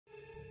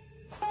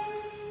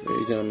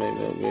Really tryna make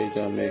it, really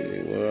tryna make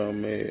it, world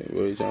made,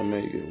 really tryna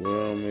make it,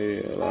 world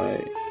made,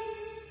 like,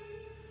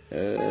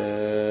 they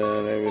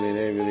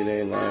really,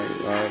 they like,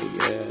 yeah,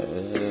 they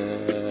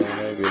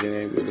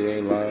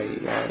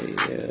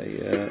like,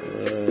 yeah,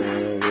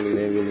 really,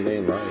 they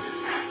like,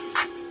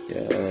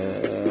 yeah,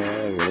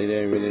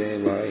 really, they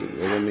like,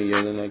 look at me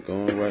yelling, like,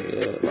 going right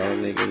up, a lot of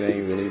niggas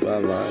ain't really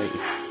about life,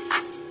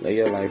 live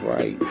your life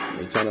right,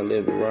 they tryna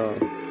live it wrong,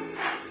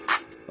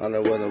 I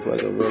know what the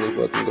fuck really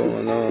fucking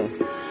going on.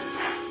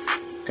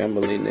 Can't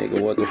believe,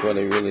 nigga, what the fuck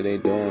they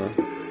doing.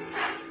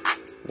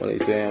 What they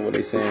saying,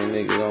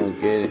 nigga, don't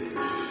get it.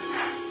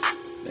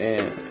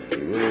 Damn,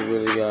 you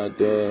really gotta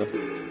do it.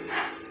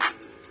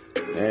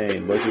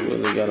 Dang, but you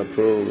really gotta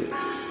prove it.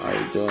 How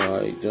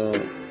you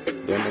doing?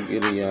 Don't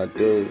get it, y'all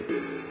do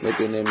it.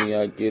 Looking at me,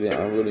 I get it.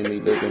 I'm really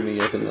me, look at me,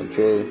 yes and I'm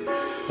true.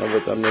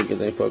 Never thought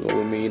niggas ain't fucking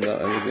with me, not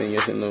anything,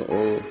 yes and no,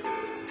 ooh.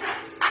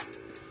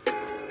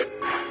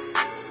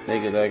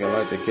 Niggas acting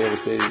like they kill the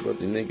city, but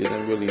the niggas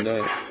ain't really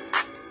nothing.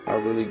 I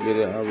really get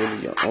it, I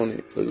really own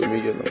it. Look at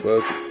me, you're the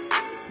bust it.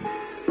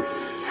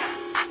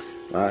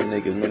 My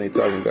niggas, man, they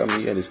talking, got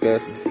me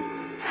disgusting.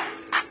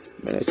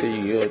 Man, that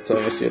shit you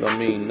talking shit don't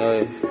mean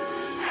nothing.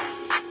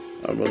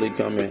 I'm really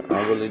coming,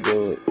 I really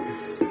do it.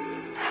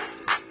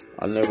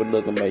 I never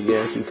looking back,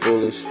 yes, you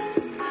foolish.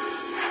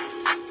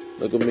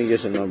 Look at me,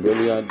 yes, and I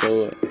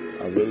do it.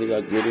 I really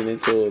got getting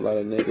into it. A lot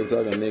of niggas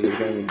talking, niggas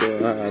can't be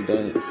doing how I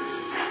done it.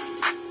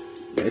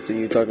 Man, see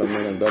you talking,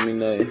 man, don't mean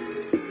nothing.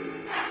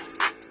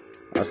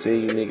 I see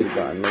you niggas,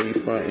 but I know you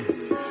frontin'.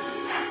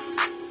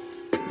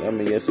 That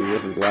mean yes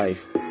is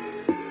life.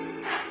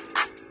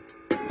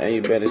 Now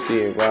you better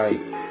see it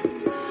right.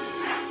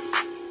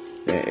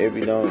 Man, if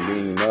you don't, then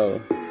you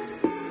know.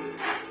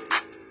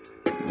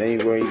 Then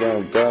where you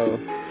gonna go?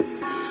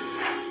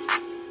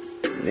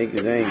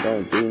 Niggas ain't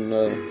gonna do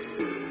nothing.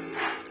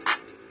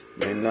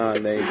 Man,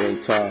 nowadays they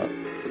talk.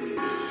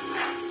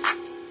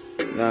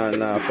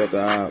 Nah, fuck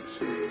the ops.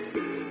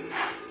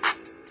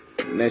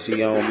 Then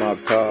she on my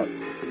top.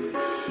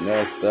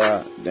 Messed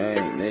up,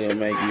 dang, they'll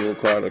make you a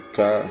car to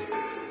car.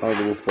 I don't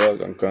give a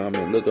fuck, I'm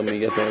coming. Look at me,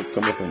 yes, I'm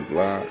coming from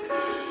block.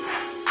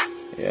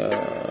 Yeah,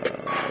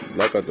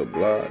 block out the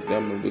block.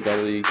 Damn, we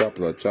got these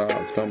couple of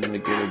chops. Coming to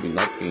get it, be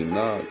knocking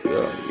knock.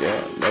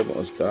 Yeah, never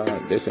on sky.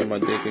 They say my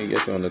dick and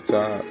yes on the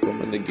top.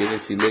 Coming to get it,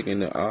 she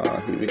licking it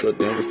off. Here we go,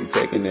 damn, she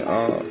taking it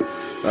off.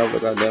 Now,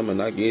 but I damn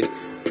and I get it.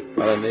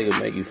 All the niggas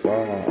make you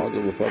fall. I don't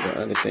give a fuck,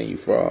 I understand you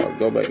fraud.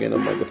 Go back in the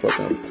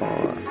motherfucking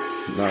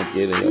pond. Not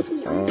get it, yes,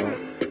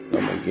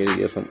 I'ma get it,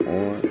 yes, I'm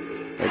on.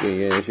 Okay,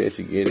 yes,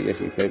 she get it, yes,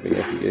 she fake it,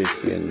 yes, she get it,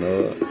 she in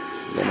love.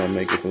 Gonna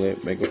make it flip.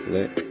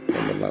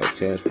 I'm like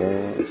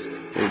transforms.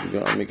 Baby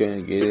girl, I'm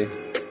gonna get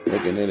it.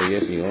 Looking at it,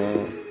 yes, she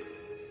on.